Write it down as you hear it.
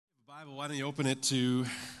Bible, why don't you open it to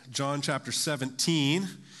John chapter 17.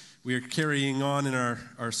 We are carrying on in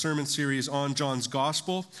our sermon series on John's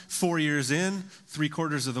Gospel. 4 years in,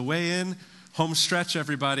 3/4 of the way in. Home stretch,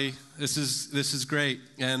 everybody. This is great.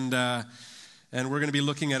 And we're going to be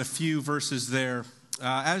looking at a few verses there.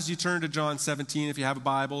 As you turn to John 17, if you have a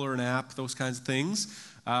Bible or an app, those kinds of things,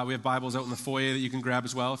 we have Bibles out in the foyer that you can grab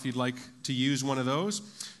as well. If you'd like to use one of those,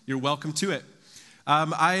 you're welcome to it.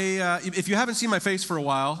 If you haven't seen my face for a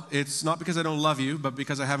while, it's not because I don't love you, but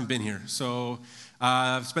because I haven't been here. So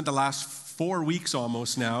I've spent the last 4 weeks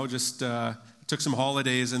almost now, just took some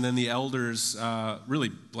holidays, and then the elders really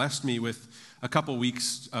blessed me with a couple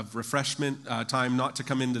weeks of refreshment time, not to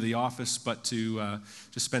come into the office, but to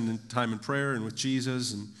just spend time in prayer and with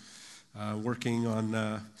Jesus and working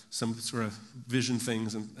on some sort of vision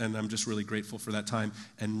things, and I'm just really grateful for that time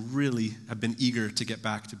and really have been eager to get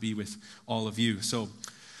back to be with all of you. So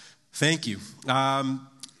thank you.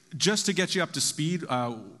 Just to get you up to speed,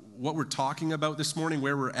 what we're talking about this morning,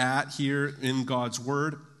 where we're at here in God's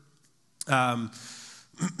Word.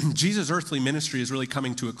 Jesus' earthly ministry is really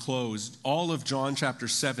coming to a close. All of John chapter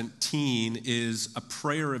 17 is a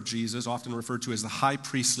prayer of Jesus, often referred to as the high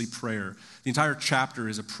priestly prayer. The entire chapter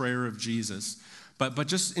is a prayer of Jesus. But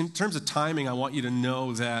just in terms of timing, I want you to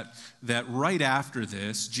know that right after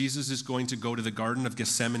this, Jesus is going to go to the Garden of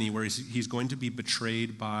Gethsemane, where he's going to be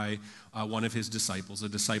betrayed by one of his disciples, a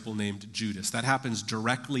disciple named Judas. That happens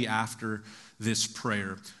directly after this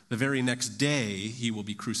prayer. The very next day, he will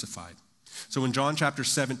be crucified. So in John chapter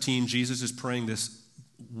 17, Jesus is praying this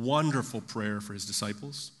wonderful prayer for his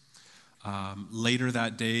disciples. Later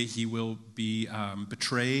that day, he will be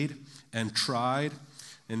betrayed and tried.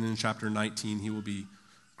 And in chapter 19, he will be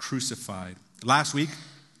crucified. Last week,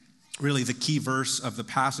 really the key verse of the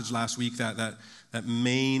passage last week, that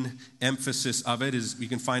main emphasis of it is, we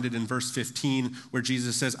can find it in verse 15, where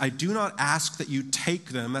Jesus says, I do not ask that you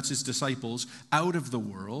take them, that's his disciples, out of the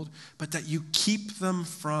world, but that you keep them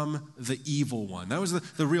from the evil one. That was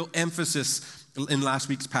the real emphasis in last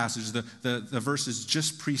week's passage, the verses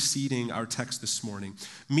just preceding our text this morning.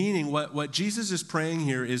 Meaning what Jesus is praying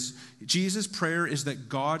here is, Jesus' prayer is that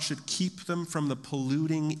God should keep them from the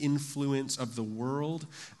polluting influence of the world,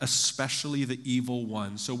 especially the evil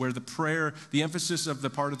one. So where the emphasis of the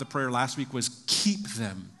part of the prayer last week was, keep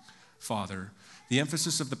them, Father. The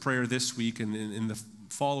emphasis of the prayer this week and in the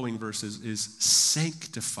following verses is,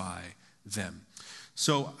 sanctify them.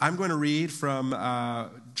 So I'm going to read from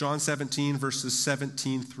John 17, verses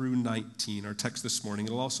 17 through 19, our text this morning.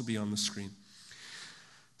 It'll also be on the screen.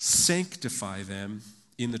 Sanctify them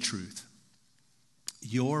in the truth.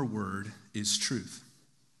 Your word is truth.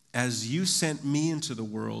 As you sent me into the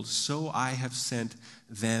world, so I have sent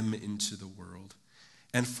them into the world.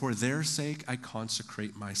 And for their sake I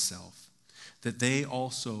consecrate myself, that they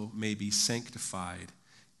also may be sanctified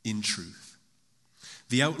in truth.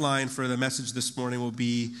 The outline for the message this morning will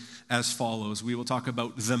be as follows. We will talk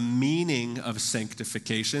about the meaning of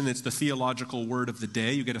sanctification. It's the theological word of the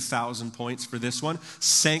day. You get 1,000 points for this one.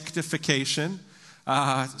 Sanctification.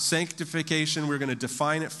 Sanctification, we're going to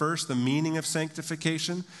define it first, the meaning of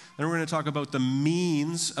sanctification. Then we're going to talk about the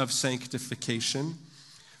means of sanctification.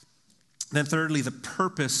 Then thirdly, the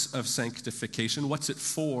purpose of sanctification. What's it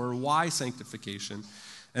for? Why sanctification?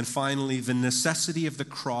 And finally, the necessity of the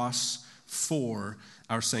cross for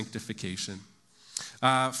our sanctification.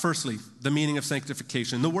 Firstly, the meaning of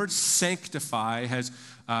sanctification. The word sanctify has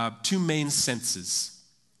two main senses.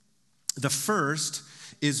 The first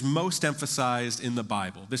is most emphasized in the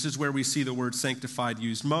Bible. This is where we see the word sanctified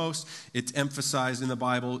used most. It's emphasized in the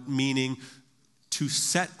Bible, meaning to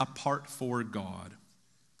set apart for God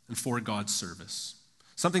and for God's service.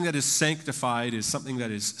 Something that is sanctified is something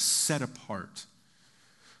that is set apart.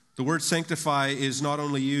 The word sanctify is not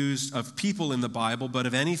only used of people in the Bible, but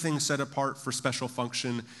of anything set apart for special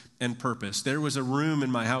function and purpose. There was a room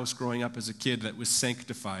in my house growing up as a kid that was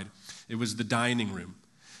sanctified. It was the dining room.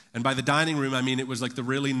 And by the dining room, I mean it was like the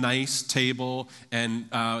really nice table and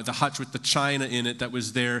the hutch with the china in it that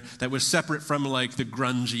was there, that was separate from like the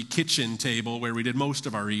grungy kitchen table where we did most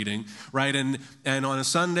of our eating, right? And on a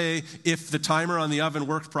Sunday, if the timer on the oven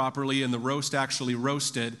worked properly and the roast actually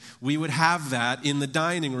roasted, we would have that in the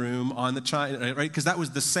dining room on the china, right? Because that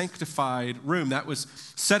was the sanctified room. That was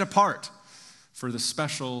set apart for the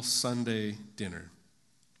special Sunday dinner.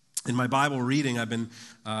 In my Bible reading, I've been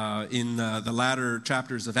in the latter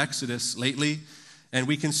chapters of Exodus lately, and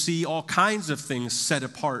we can see all kinds of things set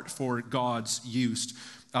apart for God's use.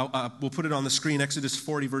 We'll put it on the screen. Exodus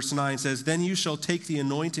 40, verse 9 says, Then you shall take the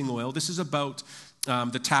anointing oil. This is about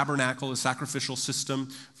the tabernacle, the sacrificial system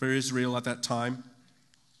for Israel at that time.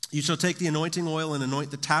 You shall take the anointing oil and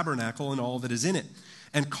anoint the tabernacle and all that is in it,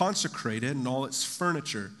 and consecrate it and all its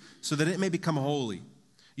furniture, so that it may become holy.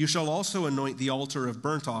 You shall also anoint the altar of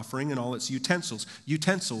burnt offering and all its utensils.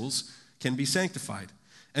 Utensils can be sanctified.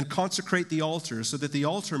 And consecrate the altar, so that the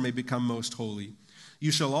altar may become most holy.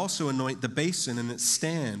 You shall also anoint the basin and its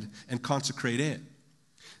stand, and consecrate it.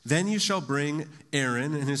 Then you shall bring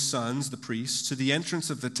Aaron and his sons, the priests, to the entrance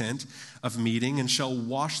of the tent of meeting, and shall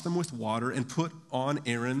wash them with water, and put on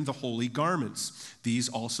Aaron the holy garments. These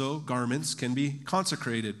also garments can be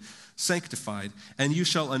consecrated, sanctified. And you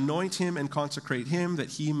shall anoint him and consecrate him,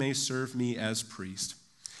 that he may serve me as priest.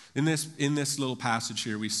 In this little passage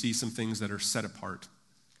here, we see some things that are set apart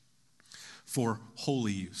for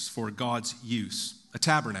holy use, for God's use. A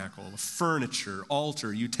tabernacle, furniture,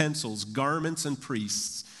 altar, utensils, garments, and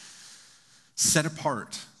priests, set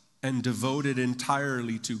apart and devoted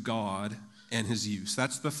entirely to God and his use.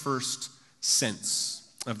 That's the first sense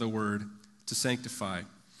of the word to sanctify.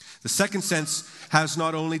 The second sense has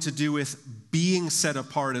not only to do with being set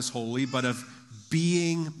apart as holy, but of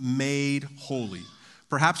being made holy.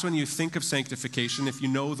 Perhaps when you think of sanctification, if you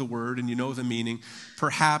know the word and you know the meaning,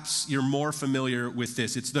 perhaps you're more familiar with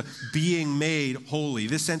this. It's the being made holy.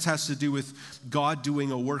 This sense has to do with God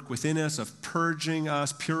doing a work within us, of purging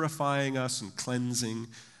us, purifying us, and cleansing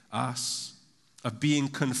us, of being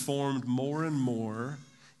conformed more and more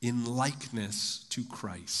in likeness to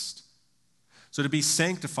Christ. So to be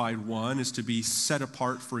sanctified, one, is to be set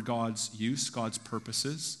apart for God's use, God's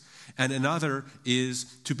purposes. And another is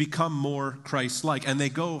to become more Christ-like. And they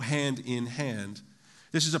go hand in hand.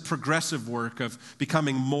 This is a progressive work of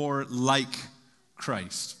becoming more like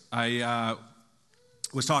Christ. I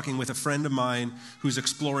was talking with a friend of mine who's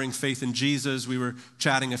exploring faith in Jesus. We were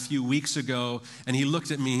chatting a few weeks ago, and he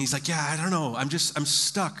looked at me, and he's like, yeah, I don't know. I'm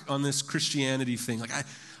stuck on this Christianity thing. Like,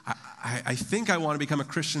 I think I want to become a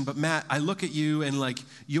Christian, but Matt, I look at you, and like,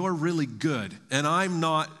 you're really good, and I'm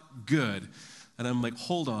not good. And I'm like,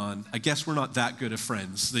 hold on, I guess we're not that good of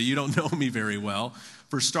friends, that you don't know me very well,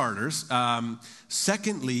 for starters.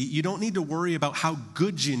 Secondly, you don't need to worry about how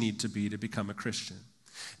good you need to become a Christian.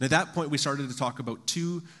 And at that point, we started to talk about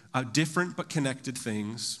two different but connected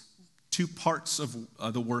things, two parts of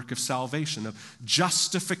the work of salvation, of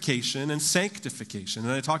justification and sanctification.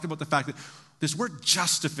 And I talked about the fact that this word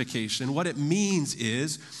justification, what it means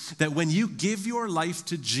is that when you give your life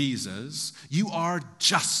to Jesus, you are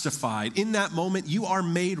justified. In that moment, you are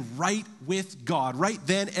made right with God, right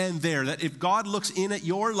then and there. That if God looks in at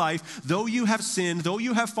your life, though you have sinned, though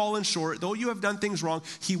you have fallen short, though you have done things wrong,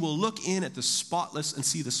 he will look in at the spotless and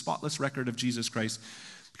see the spotless record of Jesus Christ.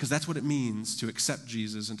 Because that's what it means to accept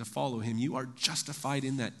Jesus and to follow him. You are justified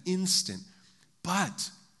in that instant.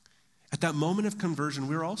 But at that moment of conversion,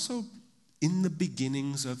 we're also in the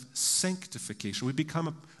beginnings of sanctification. We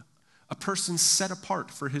become a person set apart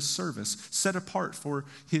for his service, set apart for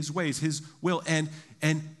his ways, his will. And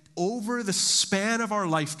over the span of our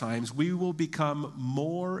lifetimes, we will become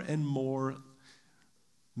more and more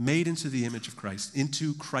made into the image of Christ,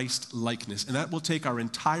 into Christ likeness. And that will take our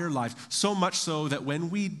entire life, so much so that when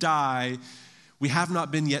we die, we have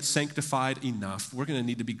not been yet sanctified enough. We're going to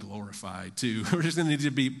need to be glorified too. We're just going to need to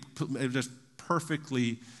be just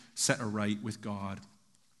perfectly set aright with God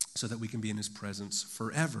so that we can be in his presence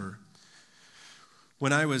forever.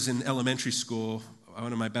 When I was in elementary school,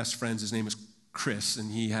 one of my best friends, his name was Chris,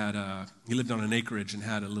 and he lived on an acreage and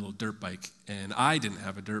had a little dirt bike, and I didn't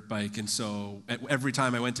have a dirt bike, and so every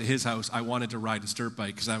time I went to his house, I wanted to ride his dirt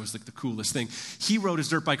bike because that was like the coolest thing. He rode his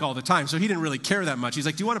dirt bike all the time, so he didn't really care that much. He's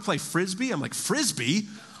like, do you want to play Frisbee? I'm like, Frisbee?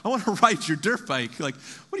 I want to ride your dirt bike. Like,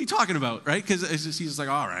 what are you talking about, right? Because he's like,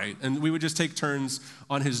 all right. And we would just take turns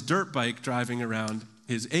on his dirt bike driving around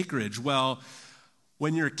his acreage. Well,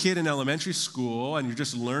 when you're a kid in elementary school and you're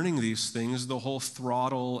just learning these things, the whole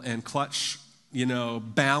throttle and clutch,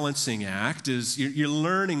 balancing act is, you're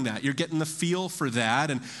learning that. You're getting the feel for that.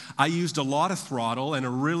 And I used a lot of throttle and a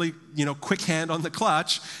really, quick hand on the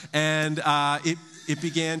clutch. And it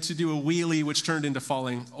began to do a wheelie, which turned into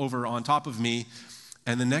falling over on top of me.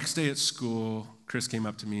 And the next day at school, Chris came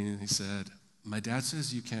up to me and he said, my dad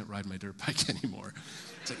says you can't ride my dirt bike anymore.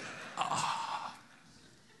 It's like,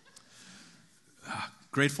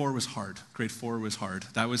 Grade 4 was hard. Grade 4 was hard.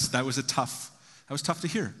 That was tough to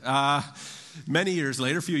hear. Many years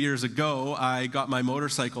later, a few years ago, I got my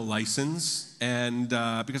motorcycle license, and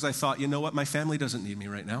because I thought, you know what, my family doesn't need me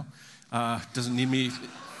right now. Doesn't need me.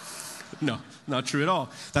 No, not true at all.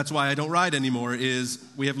 That's why I don't ride anymore, is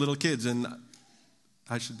we have little kids, and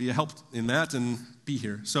I should be helped in that and be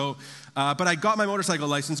here. So, but I got my motorcycle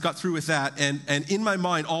license, got through with that, and in my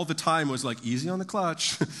mind all the time was like, easy on the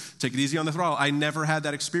clutch, take it easy on the throttle. I never had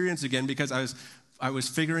that experience again because I was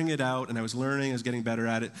figuring it out and I was learning, I was getting better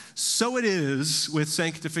at it. So it is with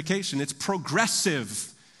sanctification. It's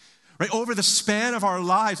progressive, right? Over the span of our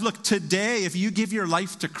lives. Look, today, if you give your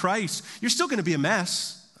life to Christ, you're still going to be a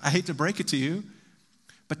mess. I hate to break it to you.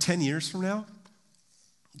 But 10 years from now,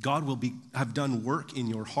 God will have done work in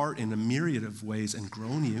your heart in a myriad of ways and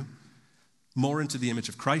grown you more into the image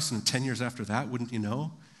of Christ. And 10 years after that, wouldn't you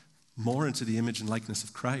know, more into the image and likeness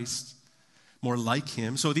of Christ, more like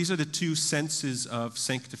him. So these are the two senses of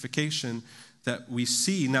sanctification that we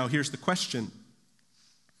see. Now here's the question.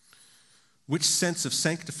 Which sense of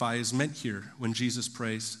sanctify is meant here when Jesus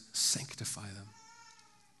prays, sanctify them?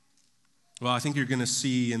 Well, I think you're going to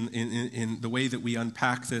see in the way that we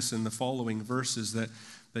unpack this in the following verses that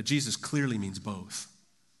Jesus clearly means both.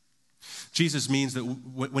 Jesus means that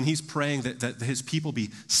when he's praying that his people be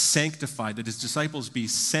sanctified, that his disciples be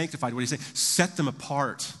sanctified, what he's saying, set them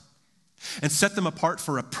apart. And set them apart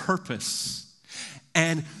for a purpose.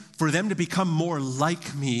 And for them to become more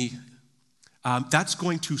like me, that's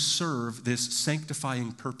going to serve this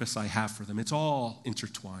sanctifying purpose I have for them. It's all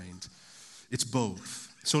intertwined. It's both.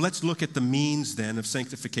 So let's look at the means then of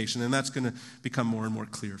sanctification, and that's going to become more and more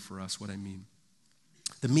clear for us what I mean.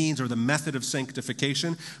 The means or the method of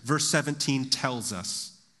sanctification, verse 17 tells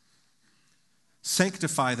us,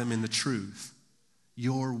 sanctify them in the truth.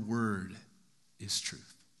 Your word is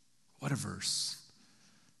truth. What a verse.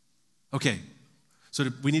 Okay, so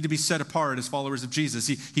we need to be set apart as followers of Jesus.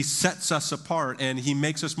 He sets us apart and he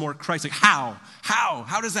makes us more Christ-like. How?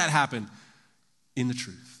 How does that happen? In the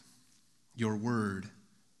truth. Your word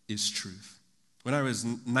is truth. When I was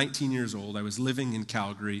 19 years old, I was living in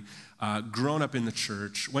Calgary, grown up in the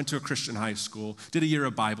church, went to a Christian high school, did a year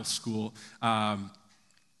of Bible school,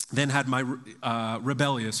 then had my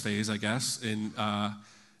rebellious phase, I guess, in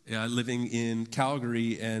living in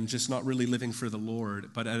Calgary and just not really living for the Lord.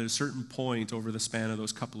 But at a certain point over the span of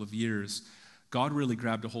those couple of years, God really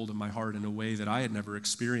grabbed a hold of my heart in a way that I had never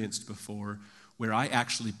experienced before, where I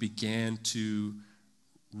actually began to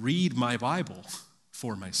read my Bible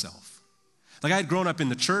for myself. Like I had grown up in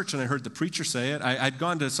the church and I heard the preacher say it. I'd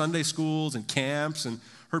gone to Sunday schools and camps and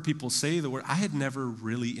heard people say the word. I had never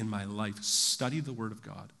really in my life studied the Word of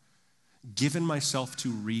God, given myself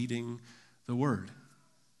to reading the Word.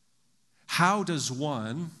 How does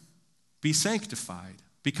one be sanctified,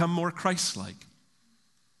 become more Christ-like?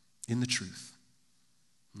 In the truth.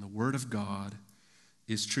 And the Word of God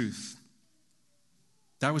is truth.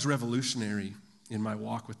 That was revolutionary in my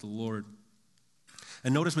walk with the Lord.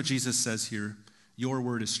 And notice what Jesus says here, your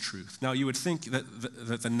word is truth. Now, you would think that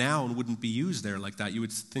the noun wouldn't be used there like that. You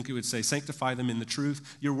would think it would say, sanctify them in the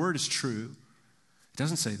truth. Your word is true. It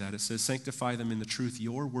doesn't say that. It says, sanctify them in the truth.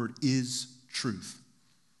 Your word is truth.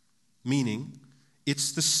 Meaning,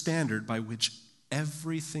 it's the standard by which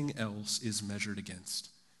everything else is measured against,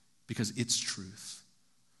 because it's truth.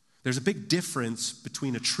 There's a big difference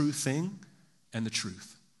between a true thing and the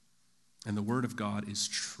truth. And the word of God is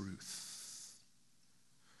truth.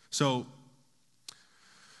 So,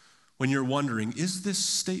 when you're wondering, is this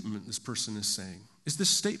statement this person is saying, is this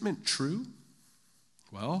statement true?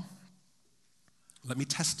 Well, let me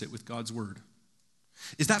test it with God's word.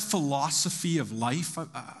 Is that philosophy of life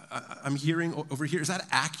I'm hearing over here, is that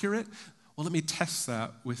accurate? Well, let me test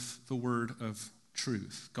that with the word of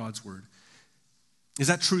truth, God's word. Is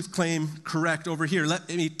that truth claim correct over here? Let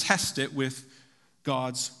me test it with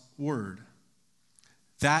God's word.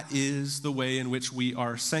 That is the way in which we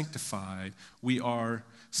are sanctified. We are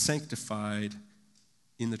sanctified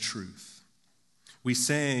in the truth. We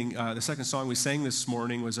sang, the second song we sang this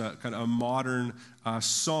morning was a kind of a modern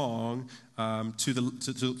song to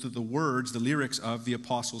the words, the lyrics of the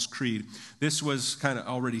Apostles' Creed. This was kind of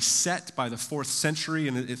already set by the 4th century,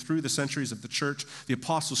 and through the centuries of the church, the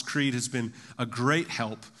Apostles' Creed has been a great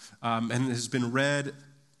help and has been read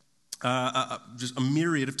just a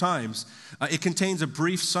myriad of times. It contains a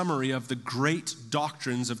brief summary of the great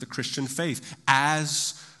doctrines of the Christian faith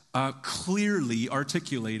as clearly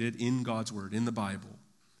articulated in God's word, in the Bible.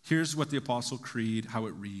 Here's what the Apostle Creed, how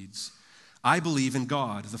it reads. I believe in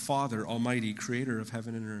God, the Father Almighty, creator of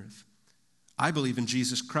heaven and earth. I believe in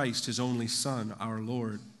Jesus Christ, his only Son, our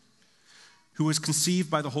Lord, who was conceived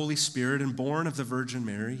by the Holy Spirit and born of the Virgin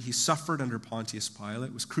Mary. He suffered under Pontius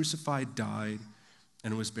Pilate, was crucified, died,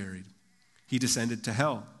 and was buried. He descended to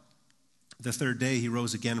hell. The 3rd day he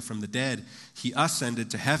rose again from the dead. He ascended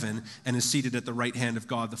to heaven and is seated at the right hand of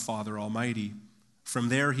God the Father Almighty. From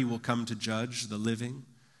there he will come to judge the living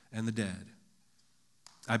and the dead.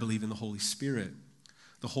 I believe in the Holy Spirit,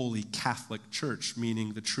 the Holy Catholic Church,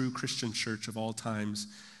 meaning the true Christian church of all times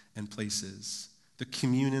and places, the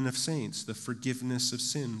communion of saints, the forgiveness of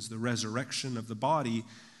sins, the resurrection of the body,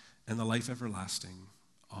 and the life everlasting.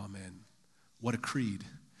 Amen. What a creed.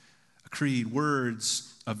 A creed,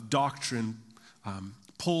 words of doctrine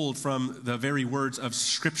pulled from the very words of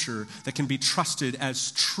Scripture that can be trusted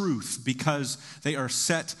as truth because they are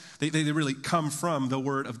set, they really come from the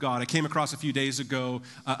Word of God. I came across a few days ago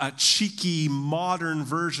a cheeky modern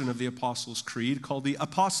version of the Apostles' Creed called the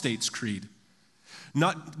Apostates' Creed.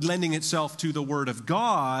 Not lending itself to the Word of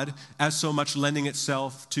God as so much lending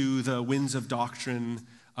itself to the winds of doctrine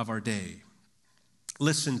of our day.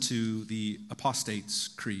 Listen to the Apostates'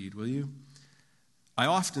 Creed, will you? I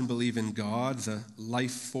often believe in God, the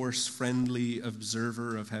life force friendly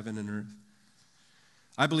observer of heaven and earth.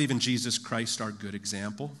 I believe in Jesus Christ, our good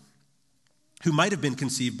example, who might have been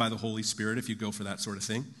conceived by the Holy Spirit, if you go for that sort of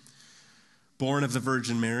thing, born of the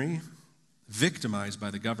Virgin Mary, victimized by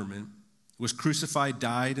the government, was crucified,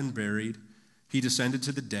 died, and buried. He descended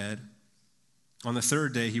to the dead. On the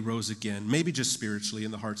third day, he rose again, maybe just spiritually in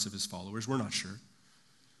the hearts of his followers. We're not sure.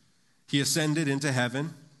 He ascended into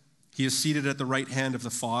heaven. He is seated at the right hand of the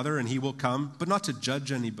Father, and he will come, but not to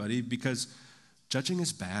judge anybody, because judging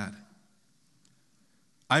is bad.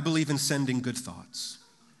 I believe in sending good thoughts.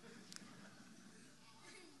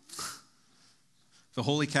 The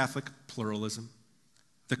Holy Catholic pluralism,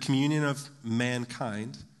 the communion of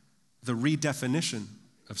mankind, the redefinition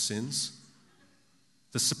of sins,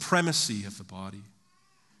 the supremacy of the body,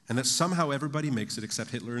 and that somehow everybody makes it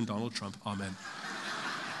except Hitler and Donald Trump. Amen.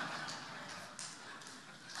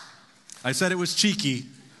 I said it was cheeky.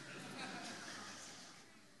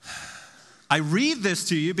 I read this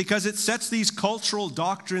to you because it sets these cultural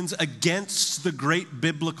doctrines against the great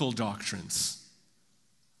biblical doctrines.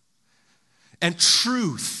 And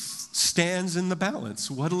truth stands in the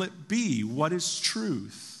balance. What'll it be? What is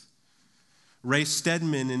truth? Ray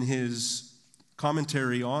Stedman, in his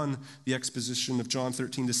commentary on the exposition of John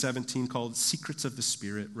 13-17 called Secrets of the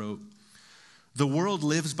Spirit, wrote, "The world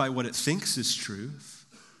lives by what it thinks is truth,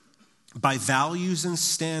 by values and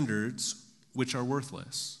standards which are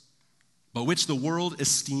worthless, but which the world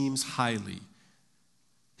esteems highly."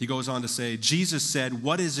 He goes on to say, Jesus said,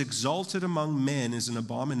 "What is exalted among men is an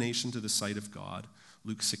abomination to the sight of God."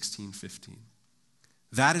 Luke 16:15.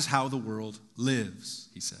 That is how the world lives,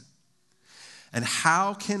 he said. And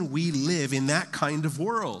how can we live in that kind of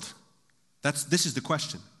world? This is the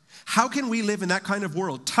question. How can we live in that kind of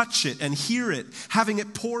world, touch it and hear it, having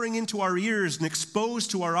it pouring into our ears and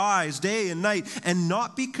exposed to our eyes day and night, and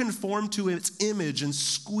not be conformed to its image and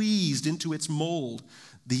squeezed into its mold?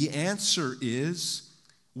 The answer is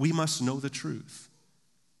we must know the truth.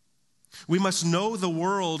 We must know the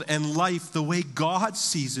world and life the way God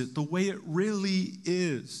sees it, the way it really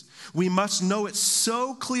is. We must know it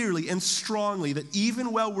so clearly and strongly that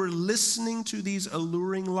even while we're listening to these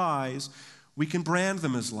alluring lies, we can brand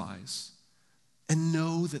them as lies and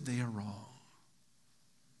know that they are wrong.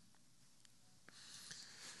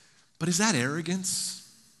 But is that arrogance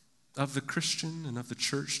of the Christian and of the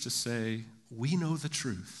church to say, we know the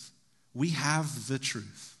truth, we have the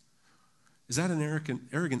truth? Is that an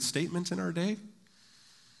arrogant statement in our day?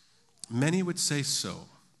 Many would say so.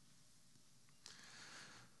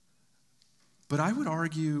 But I would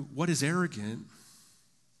argue what is arrogant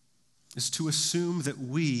is to assume that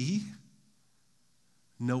we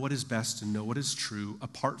know what is best and know what is true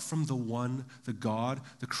apart from the one, the God,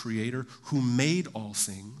 the Creator, who made all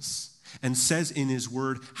things and says in his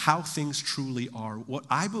word how things truly are. What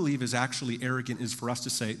I believe is actually arrogant is for us to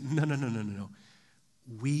say, no.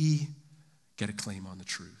 We get a claim on the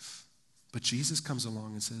truth. But Jesus comes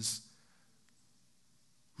along and says,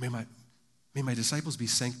 may my disciples be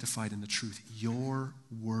sanctified in the truth. Your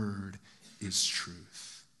word is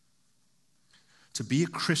truth. To be a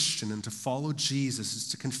Christian and to follow Jesus is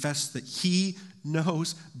to confess that he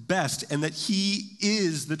knows best and that he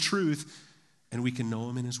is the truth, and we can know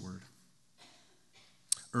him in his word.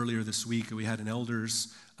 Earlier this week, we had an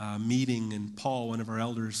elders meeting, and Paul, one of our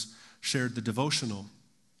elders, shared the devotional.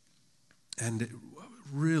 And it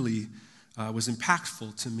really was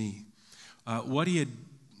impactful to me.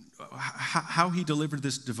 How he delivered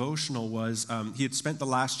this devotional was he had spent the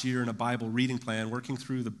last year in a Bible reading plan, working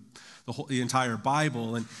through the entire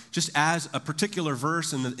Bible, and just as a particular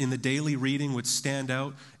verse in the daily reading would stand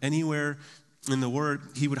out anywhere in the Word,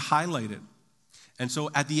 he would highlight it. And so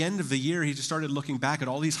at the end of the year, he just started looking back at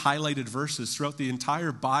all these highlighted verses throughout the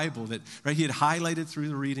entire Bible that he had highlighted through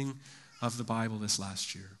the reading of the Bible this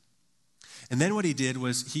last year. And then what he did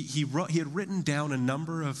was he had written down a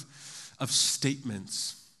number of of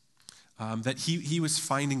statements that he was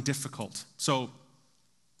finding difficult. So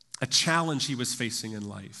a challenge he was facing in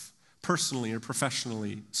life, personally or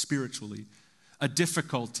professionally, spiritually, a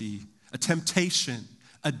difficulty, a temptation,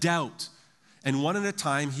 a doubt. And one at a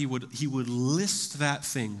time, he would list that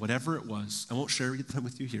thing, whatever it was. I won't share them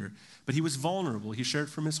with you here, but he was vulnerable. He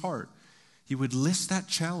shared from his heart. He would list that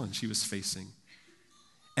challenge he was facing.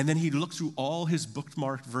 And then he'd look through all his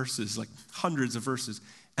bookmarked verses, like hundreds of verses,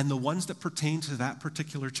 and the ones that pertain to that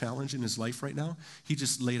particular challenge in his life right now, he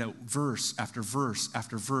just laid out verse after verse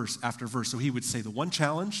after verse after verse. So he would say the one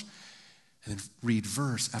challenge, and then read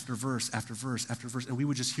verse after verse after verse after verse, and we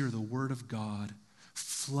would just hear the word of God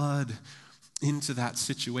flood into that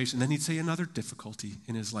situation. Then he'd say another difficulty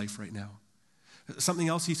in his life right now. Something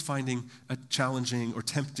else he's finding challenging or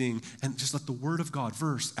tempting, and just let the word of God,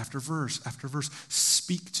 verse after verse after verse,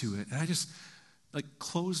 speak to it. And I just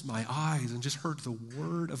closed my eyes and just heard the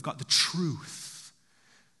word of God, the truth.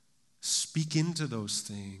 Speak into those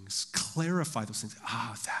things, clarify those things.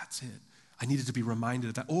 That's it. I needed to be reminded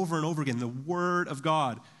of that over and over again. The word of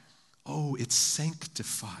God. Oh, it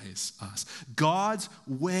sanctifies us. God's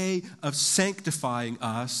way of sanctifying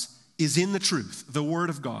us is in the truth, the word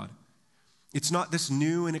of God. It's not this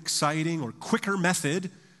new and exciting or quicker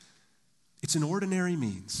method. It's an ordinary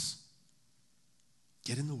means.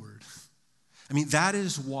 Get in the word. I mean, that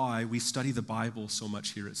is why we study the Bible so much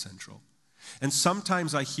here at Central. And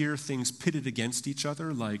sometimes I hear things pitted against each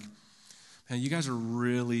other, like, man, you guys are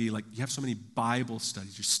really, you have so many Bible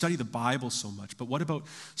studies. You study the Bible so much. But what about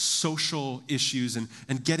social issues and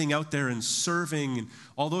getting out there and serving and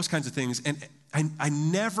all those kinds of things? And I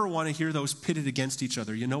never want to hear those pitted against each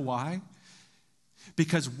other. You know why?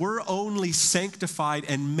 Because we're only sanctified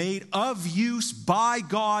and made of use by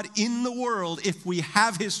God in the world if we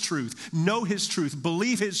have his truth, know his truth,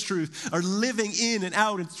 believe his truth, are living in and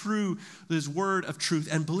out and through his word of truth.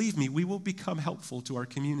 And believe me, we will become helpful to our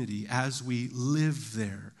community as we live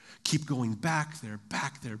there. Keep going back there,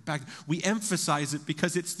 back there, back. We emphasize it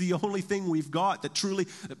because it's the only thing we've got that truly,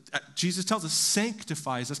 Jesus tells us,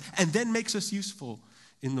 sanctifies us and then makes us useful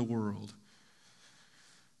in the world.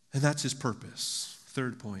 And that's his purpose.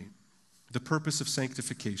 Third point, the purpose of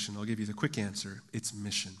sanctification. I'll give you the quick answer. It's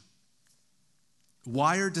mission.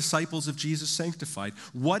 Why are disciples of Jesus sanctified?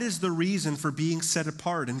 What is the reason for being set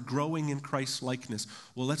apart and growing in Christ's likeness?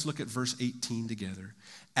 Well, let's look at verse 18 together.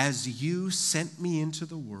 As you sent me into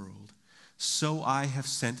the world, so I have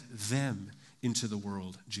sent them into the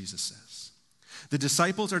world, Jesus says. The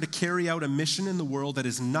disciples are to carry out a mission in the world that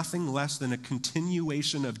is nothing less than a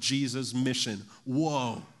continuation of Jesus' mission.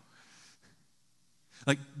 Whoa.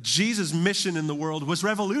 Jesus' mission in the world was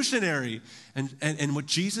revolutionary. And what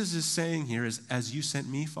Jesus is saying here is, as you sent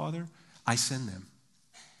me, Father, I send them.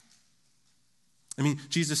 I mean,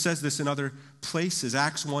 Jesus says this in other places.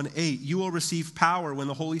 Acts 1:8, you will receive power when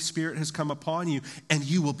the Holy Spirit has come upon you, and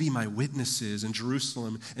you will be my witnesses in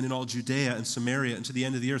Jerusalem and in all Judea and Samaria and to the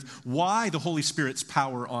end of the earth. Why the Holy Spirit's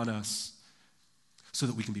power on us? So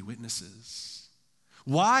that we can be witnesses.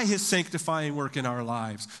 Why his sanctifying work in our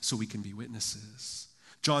lives? So we can be witnesses.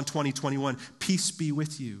 John 20:21, peace be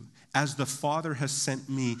with you. As the Father has sent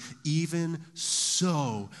me, even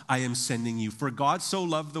so I am sending you. For God so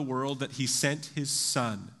loved the world that he sent his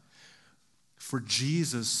Son. For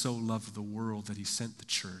Jesus so loved the world that he sent the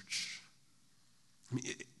church. I mean,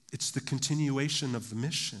 it's the continuation of the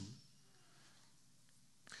mission.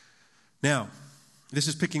 Now, this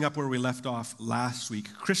is picking up where we left off last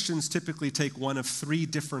week. Christians typically take one of three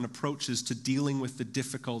different approaches to dealing with the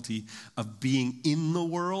difficulty of being in the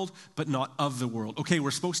world, but not of the world. Okay,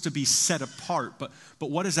 we're supposed to be set apart, but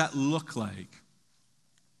what does that look like?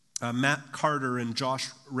 Matt Carter and Josh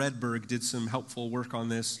Redberg did some helpful work on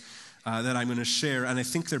this that I'm going to share, and I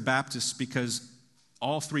think they're Baptists because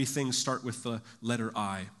all three things start with the letter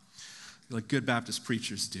I, like good Baptist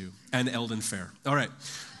preachers do, and Eldon Fair. All right.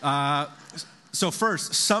 So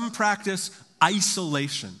first, some practice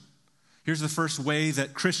isolation. Here's the first way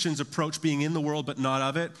that Christians approach being in the world but not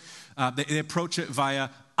of it. They approach it via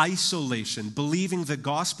isolation, believing the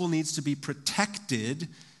gospel needs to be protected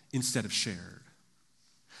instead of shared.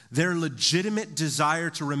 Their legitimate desire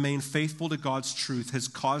to remain faithful to God's truth has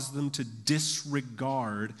caused them to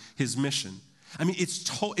disregard his mission. I mean,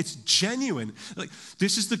 it's genuine.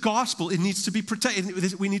 This is the gospel. It needs to be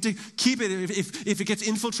protected. We need to keep it. If it gets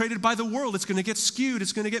infiltrated by the world, it's going to get skewed.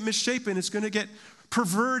 It's going to get misshapen. It's going to get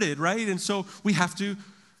perverted, right? And so we have to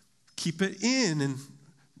keep it in. And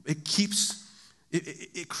it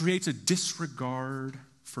creates a disregard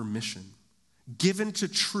for mission. Given to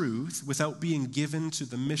truth without being given to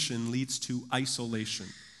the mission leads to isolation.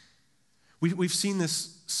 We've seen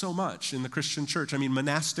this so much in the Christian church. I mean,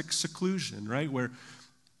 monastic seclusion, right? Where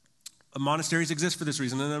monasteries exist for this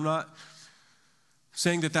reason. And I'm not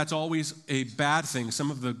saying that that's always a bad thing. Some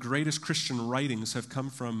of the greatest Christian writings have come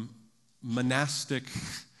from monastic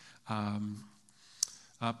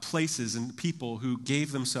places and people who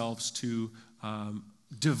gave themselves to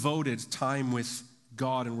devoted time with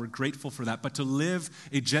God, and we're grateful for that. But to live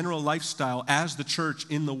a general lifestyle as the church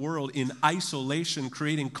in the world in isolation,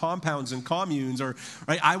 creating compounds and communes, or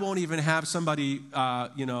right, I won't even have somebody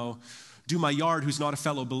do my yard who's not a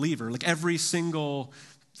fellow believer. Like every single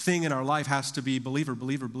thing in our life has to be believer,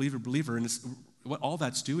 believer, believer, believer, and what all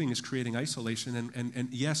that's doing is creating isolation. And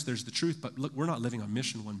yes, there's the truth, but look, we're not living on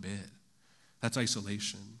mission one bit. That's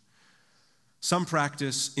isolation. Some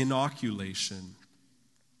practice inoculation,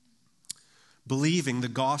 believing the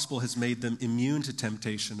gospel has made them immune to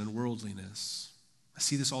temptation and worldliness. I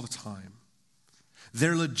see this all the time.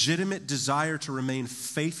 Their legitimate desire to remain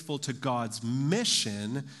faithful to God's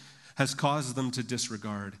mission has caused them to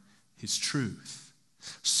disregard his truth.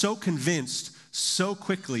 So convinced, so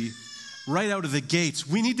quickly, right out of the gates,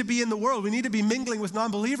 we need to be in the world. We need to be mingling with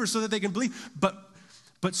non-believers so that they can believe.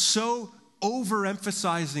 But so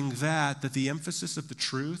overemphasizing that the emphasis of the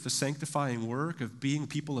truth, the sanctifying work of being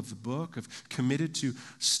people of the book, of committed to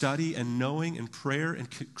study and knowing and prayer and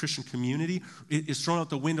Christian community, is thrown out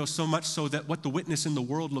the window so much so that what the witness in the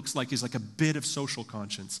world looks like is like a bit of social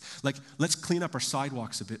conscience. Like, let's clean up our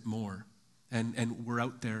sidewalks a bit more. And we're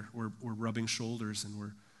out there, we're rubbing shoulders and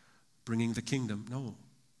we're bringing the kingdom. No.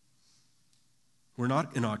 We're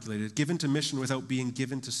not inoculated. Given to mission without being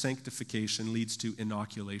given to sanctification leads to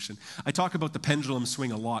inoculation. I talk about the pendulum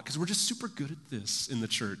swing a lot because we're just super good at this in the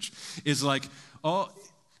church. Is like,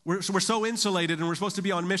 we're so insulated and we're supposed to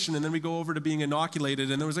be on mission, and then we go over to being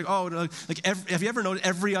inoculated, and then it was like, have you ever noticed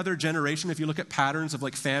every other generation, if you look at patterns of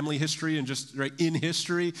like family history and just right in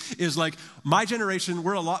history, is like my generation,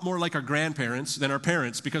 we're a lot more like our grandparents than our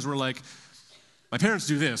parents because we're like, my parents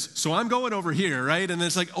do this, so I'm going over here, right? And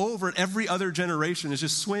it's like over every other generation is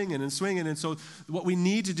just swinging and swinging. And so what we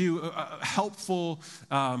need to do, helpful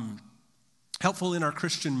in our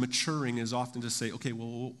Christian maturing, is often to say, okay,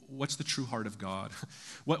 well, what's the true heart of God?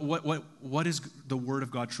 What is the Word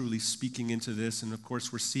of God truly speaking into this? And of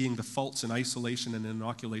course, we're seeing the faults in isolation and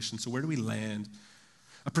inoculation. So where do we land?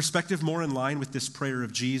 A perspective more in line with this prayer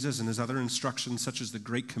of Jesus and his other instructions, such as the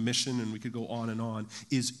Great Commission, and we could go on,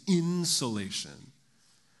 is insulation.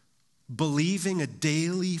 Believing a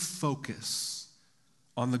daily focus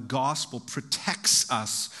on the gospel protects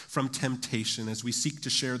us from temptation as we seek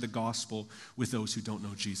to share the gospel with those who don't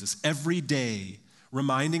know Jesus. Every day,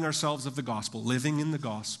 reminding ourselves of the gospel, living in the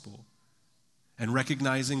gospel, and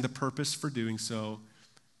recognizing the purpose for doing so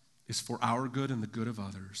is for our good and the good of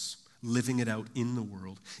others. Living it out in the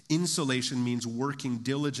world. Insulation means working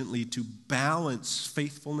diligently to balance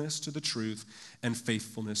faithfulness to the truth and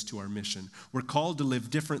faithfulness to our mission. We're called to live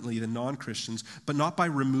differently than non-Christians, but not by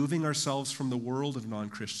removing ourselves from the world of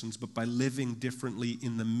non-Christians, but by living differently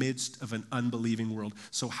in the midst of an unbelieving world.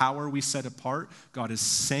 So how are we set apart? God is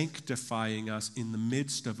sanctifying us in the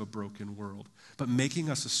midst of a broken world, but making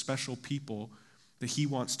us a special people that he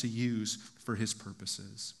wants to use for his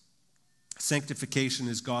purposes. Sanctification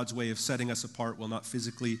is God's way of setting us apart while not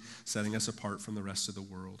physically setting us apart from the rest of the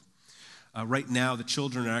world. Right now, the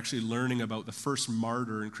children are actually learning about the first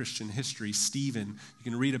martyr in Christian history, Stephen.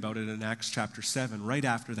 You can read about it in Acts chapter 7. Right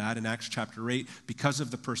after that, in Acts chapter 8, because of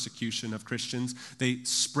the persecution of Christians, they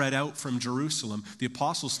spread out from Jerusalem. The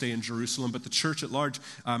apostles stay in Jerusalem, but the church at large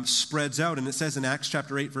spreads out. And it says in Acts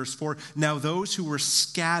chapter 8, verse 4, "Now those who were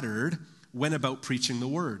scattered went about preaching the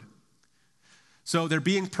word." So they're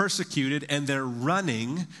being persecuted and they're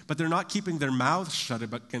running, but they're not keeping their mouths shut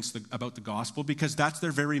about the gospel, because that's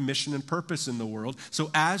their very mission and purpose in the world. So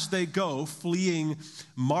as they go, fleeing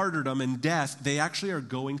martyrdom and death, they actually are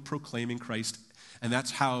going proclaiming Christ. And that's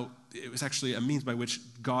how it was actually a means by which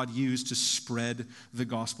God used to spread the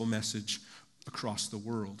gospel message across the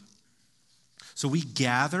world. So we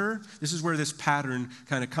gather, this is where this pattern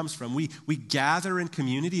kind of comes from. We gather in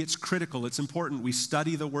community. It's critical. It's important. We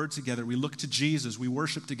study the word together. We look to Jesus. We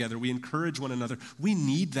worship together. We encourage one another. We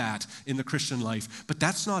need that in the Christian life. But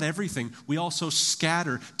that's not everything. We also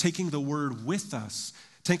scatter, taking the word with us,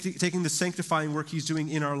 taking the sanctifying work he's doing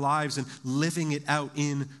in our lives and living it out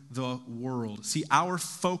in the world. See, our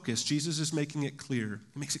focus, Jesus is making it clear.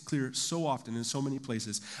 He makes it clear so often in so many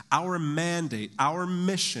places. Our mandate, our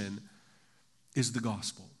mission is the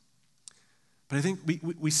gospel. But I think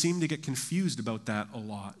we seem to get confused about that a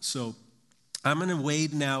lot. So I'm going to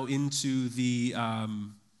wade now into the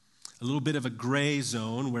a little bit of a gray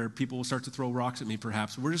zone where people will start to throw rocks at me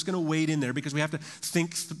perhaps. We're just going to wade in there because we have to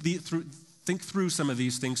think through some of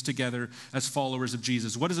these things together as followers of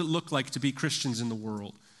Jesus. What does it look like to be Christians in the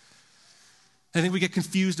world? I think we get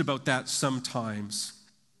confused about that sometimes.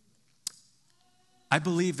 I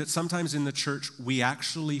believe that sometimes in the church we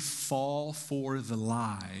actually fall for the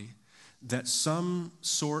lie that some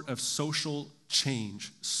sort of social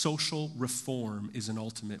change, social reform is an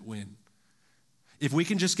ultimate win. If we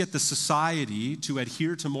can just get the society to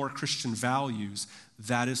adhere to more Christian values,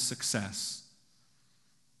 that is success.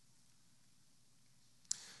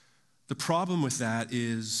 The problem with that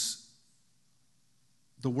is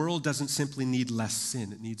the world doesn't simply need less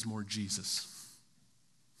sin, it needs more Jesus.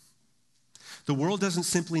 The world doesn't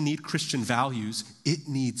simply need Christian values, it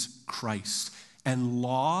needs Christ. And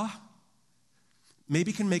law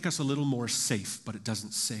maybe can make us a little more safe, but it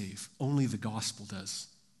doesn't save. Only the gospel does.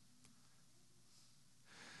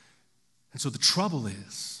 And so the trouble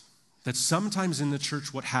is that sometimes in the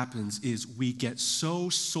church what happens is we get so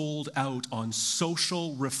sold out on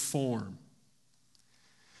social reform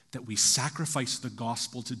that we sacrifice the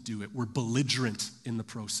gospel to do it. We're belligerent in the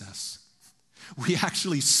process. We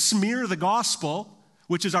actually smear the gospel,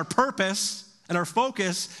 which is our purpose and our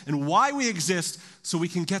focus and why we exist, so we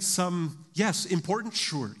can get some, yes, important,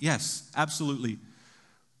 sure, yes, absolutely.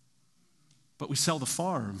 But we sell the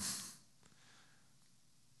farm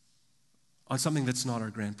on something that's not our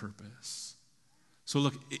grand purpose. So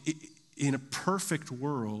look, in a perfect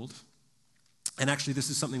world, and actually this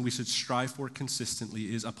is something we should strive for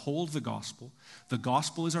consistently, is uphold the gospel. The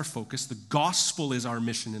gospel is our focus. The gospel is our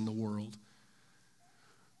mission in the world.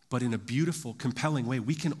 But in a beautiful, compelling way,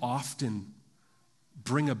 we can often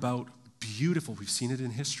bring about beautiful, we've seen it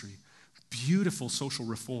in history, beautiful social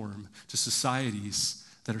reform to societies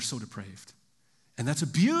that are so depraved. And that's a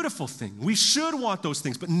beautiful thing. We should want those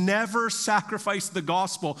things, but never sacrifice the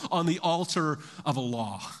gospel on the altar of a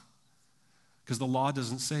law. Because the law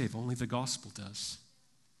doesn't save, only the gospel does.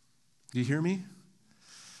 Do you hear me?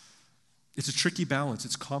 It's a tricky balance,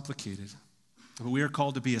 it's complicated. But we are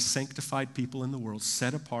called to be a sanctified people in the world,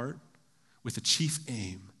 set apart with a chief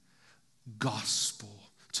aim, gospel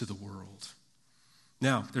to the world.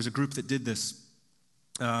 Now, there's a group that did this.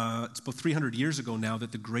 It's about 300 years ago now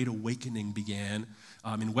that the Great Awakening began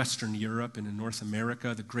in Western Europe and in North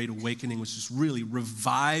America. The Great Awakening was just really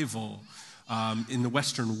revival in the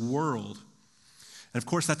Western world. And of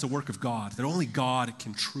course, that's a work of God that only God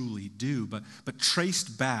can truly do. But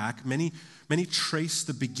traced back, many trace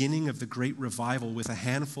the beginning of the Great Revival with a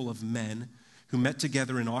handful of men who met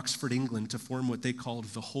together in Oxford, England to form what they called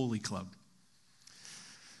the Holy Club.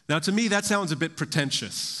 Now, to me, that sounds a bit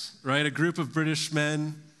pretentious, right? A group of British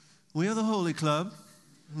men, we are the Holy Club,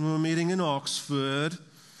 and we're meeting in Oxford,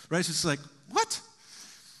 right? So it's like, what?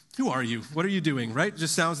 Who are you? What are you doing, right? It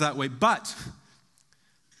just sounds that way. But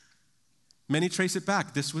many trace it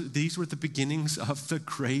back. These were the beginnings of the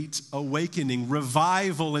Great Awakening,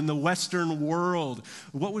 revival in the Western world.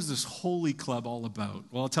 What was this Holy Club all about?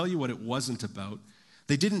 Well, I'll tell you what it wasn't about.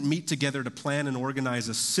 They didn't meet together to plan and organize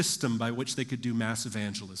a system by which they could do mass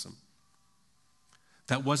evangelism.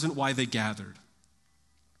 That wasn't why they gathered.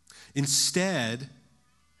 Instead,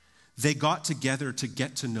 they got together to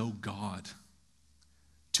get to know God,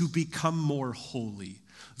 to become more holy.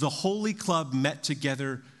 The Holy Club met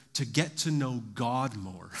together to get to know God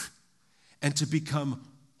more and to become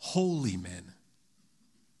holy men.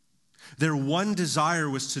 Their one desire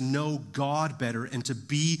was to know God better and to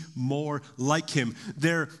be more like him.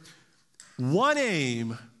 Their one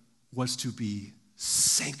aim was to be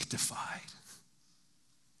sanctified.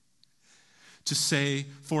 To say,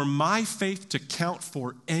 for my faith to count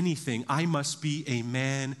for anything, I must be a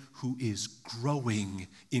man who is growing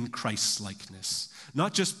in Christ's likeness.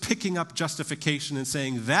 Not just picking up justification and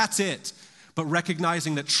saying, that's it, but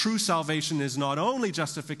recognizing that true salvation is not only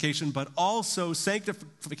justification, but also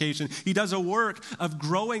sanctification. He does a work of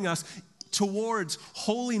growing us towards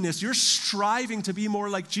holiness. Your striving to be more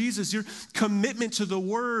like Jesus, your commitment to the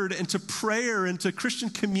word and to prayer and to Christian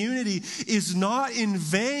community is not in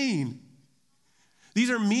vain. These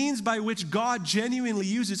are means by which God genuinely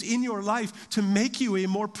uses in your life to make you a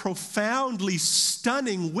more profoundly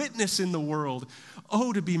stunning witness in the world.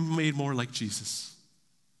 Oh, to be made more like Jesus.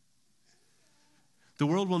 The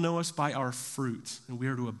world will know us by our fruit, and we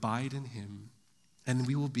are to abide in him, and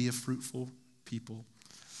we will be a fruitful people.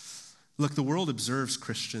 Look, the world observes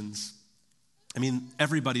Christians. I mean,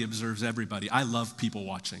 everybody observes everybody. I love people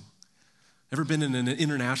watching. Ever been in an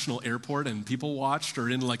international airport and people watched, or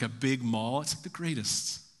in like a big mall? It's like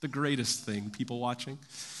the greatest thing, people watching.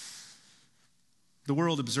 The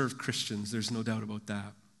world observes Christians, there's no doubt about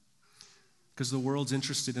that. because the world's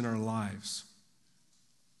interested in our lives.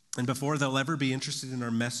 And before they'll ever be interested in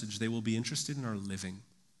our message, they will be interested in our living.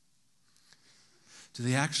 Do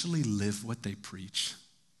they actually live what they preach?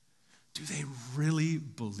 Do they really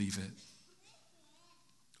believe it?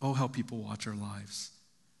 Oh, how people watch our lives.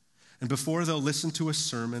 And before they'll listen to a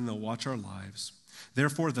sermon, they'll watch our lives.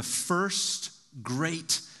 Therefore, the first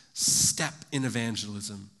great step in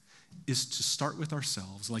evangelism is to start with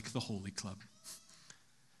ourselves, like the Holy Club.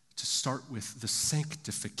 To start with the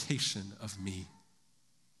sanctification of me.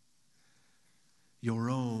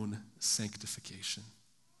 Your own sanctification.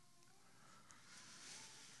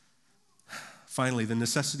 Finally, the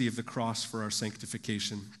necessity of the cross for our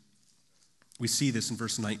sanctification. We see this in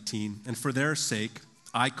verse 19. And for their sake,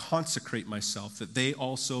 I consecrate myself, that they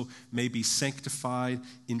also may be sanctified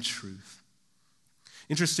in truth.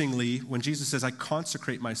 Interestingly, when Jesus says, I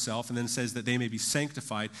consecrate myself, and then says that they may be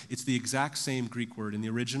sanctified, it's the exact same Greek word in the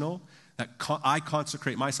original, that I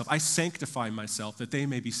consecrate myself. I sanctify myself, that they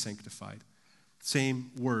may be sanctified.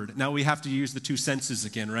 Same word. Now we have to use the two senses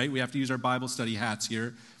again, right? We have to use our Bible study hats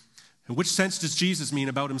here. And which sense does Jesus mean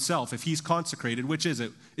about himself? If he's consecrated, which is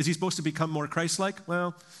it? Is he supposed to become more Christ-like?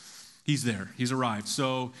 Well, he's there. He's arrived.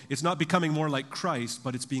 So it's not becoming more like Christ,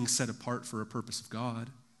 but it's being set apart for a purpose of God.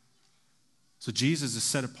 So Jesus is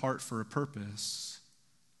set apart for a purpose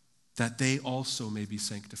that they also may be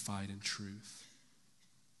sanctified in truth.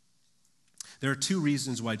 There are two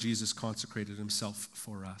reasons why Jesus consecrated himself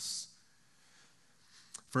for us.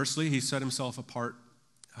 Firstly, he set himself apart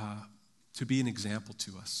to be an example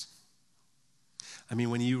to us. I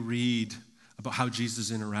mean, when you read about how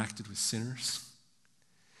Jesus interacted with sinners,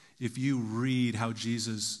 if you read how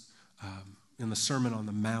Jesus, in the Sermon on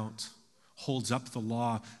the Mount, holds up the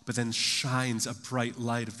law, but then shines a bright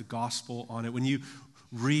light of the gospel on it. When you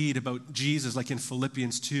read about Jesus, like in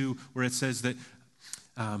Philippians 2, where it says that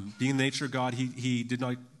being the nature of God, he did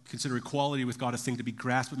not consider equality with God a thing to be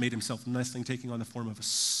grasped, but made himself nothing, taking on the form of a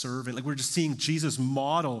servant. Like we're just seeing Jesus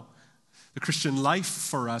model the Christian life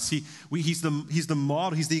for us. He's the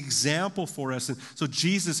model, he's the example for us. And so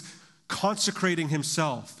Jesus consecrating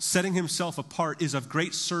himself, setting himself apart is of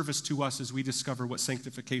great service to us as we discover what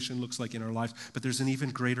sanctification looks like in our lives. But there's an even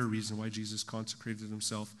greater reason why Jesus consecrated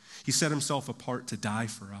himself. He set himself apart to die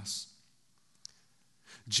for us.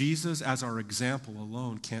 Jesus, as our example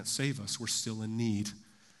alone, can't save us. We're still in need.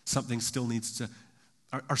 Something still needs to,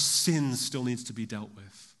 our sins still needs to be dealt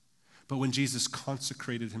with. But when Jesus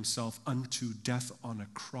consecrated himself unto death on a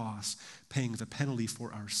cross, paying the penalty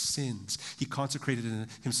for our sins, he consecrated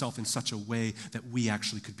himself in such a way that we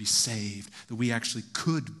actually could be saved, that we actually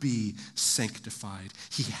could be sanctified.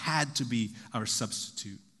 He had to be our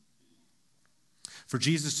substitute. For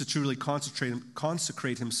Jesus to truly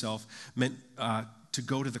consecrate himself meant to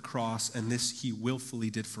go to the cross, and this he willfully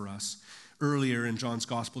did for us. Earlier in John's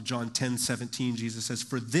Gospel, John 10:17, Jesus says,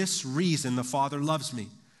 "For this reason the Father loves me,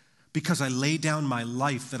 because I lay down my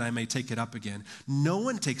life that I may take it up again. No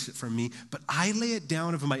one takes it from me, but I lay it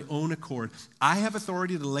down of my own accord. I have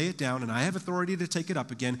authority to lay it down, and I have authority to take it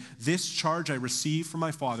up again. This charge I receive from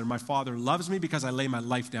my Father. My Father loves me because I lay my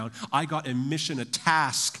life down." I got a mission, a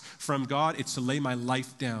task from God. It's to lay my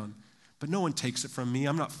life down. But no one takes it from me.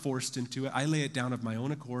 I'm not forced into it. I lay it down of my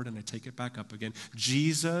own accord, and I take it back up again.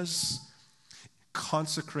 Jesus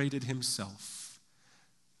consecrated himself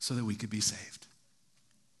so that we could be saved.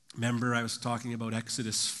 Remember, I was talking about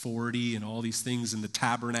Exodus 40 and all these things in the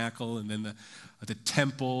tabernacle and then the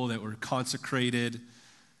temple that were consecrated.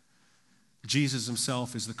 Jesus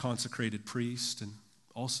himself is the consecrated priest and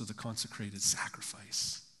also the consecrated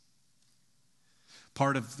sacrifice.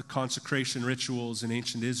 Part of the consecration rituals in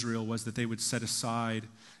ancient Israel was that they would set aside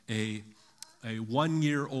a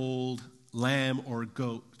 1-year-old lamb or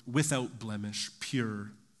goat without blemish,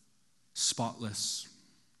 pure, spotless.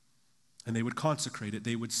 And they would consecrate it.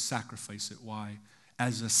 They would sacrifice it. Why?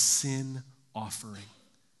 As a sin offering.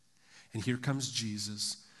 And here comes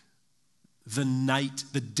Jesus,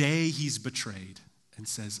 the day he's betrayed, and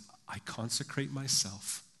says, I consecrate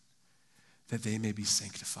myself that they may be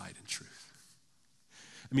sanctified in truth.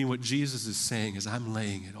 I mean, what Jesus is saying is, I'm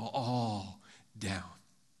laying it all down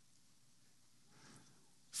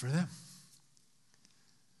for them,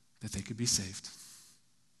 that they could be saved.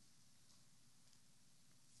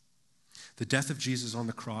 The death of Jesus on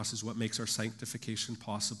the cross is what makes our sanctification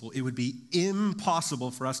possible. It would be impossible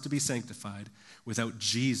for us to be sanctified without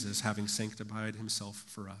Jesus having sanctified himself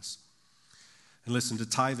for us. And listen, to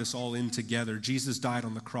tie this all in together, Jesus died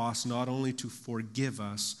on the cross not only to forgive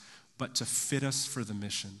us, but to fit us for the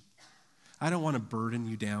mission. I don't want to burden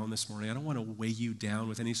you down this morning. I don't want to weigh you down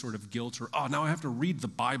with any sort of guilt or, now I have to read the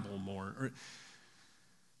Bible more.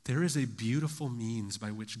 there is a beautiful means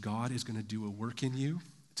by which God is going to do a work in you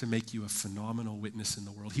to make you a phenomenal witness in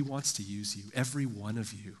the world. He wants to use you, every one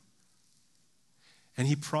of you. And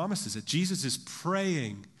he promises it. Jesus is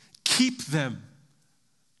praying, keep them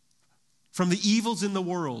from the evils in the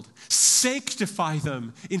world. Sanctify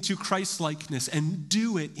them into Christ-likeness and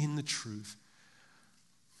do it in the truth.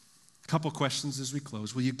 A couple questions as we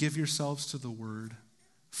close. Will you give yourselves to the word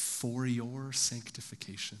for your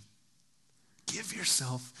sanctification? Give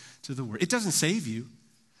yourself to the word. It doesn't save you,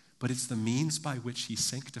 but it's the means by which he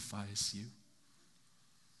sanctifies you.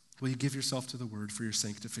 Will you give yourself to the word for your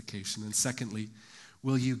sanctification? And secondly,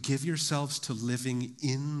 will you give yourselves to living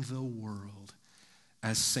in the world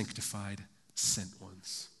as sanctified, sent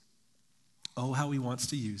ones? Oh, how he wants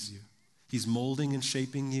to use you. He's molding and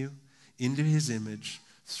shaping you into his image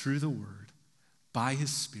through the word, by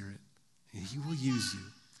his Spirit, and he will use you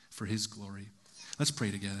for his glory. Let's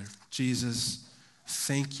pray together. Jesus,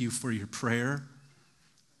 thank you for your prayer.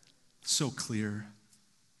 So clear.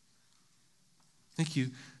 Thank you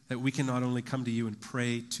that we can not only come to you and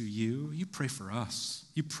pray to you, you pray for us.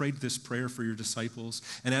 You prayed this prayer for your disciples,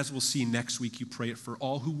 and as we'll see next week, you pray it for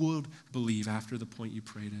all who would believe after the point you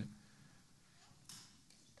prayed it.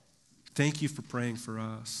 Thank you for praying for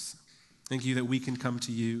us. Thank you that we can come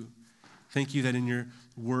to you. Thank you that in your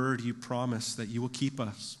word you promise that you will keep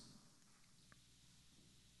us.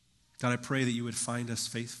 God, I pray that you would find us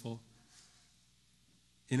faithful.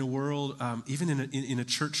 In a world, even in a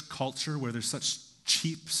church culture where there's such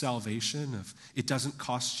cheap salvation of it doesn't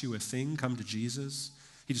cost you a thing, come to Jesus.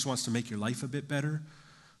 He just wants to make your life a bit better.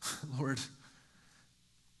 Lord,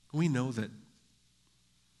 we know that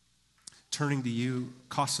turning to you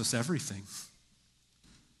costs us everything.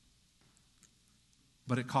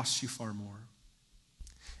 But it costs you far more.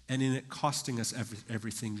 And in it costing us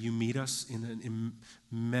everything, you meet us in an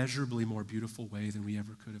immeasurably more beautiful way than we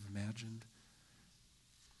ever could have imagined.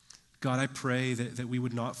 God, I pray that we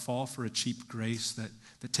would not fall for a cheap grace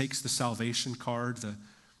that takes the salvation card, the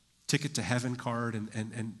ticket to heaven card,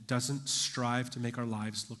 and doesn't strive to make our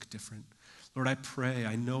lives look different. Lord, I pray,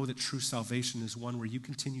 I know that true salvation is one where you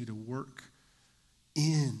continue to work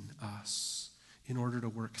in us in order to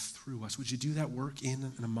work through us. Would you do that work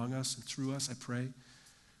in and among us and through us, I pray?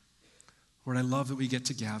 Lord, I love that we get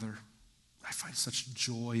to gather. I find such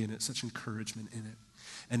joy in it, such encouragement in it.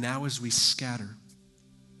 And now as we scatter,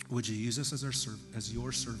 would you use us as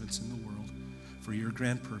your servants in the world for your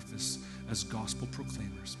grand purpose as gospel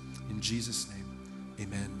proclaimers? In Jesus' name,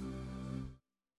 amen.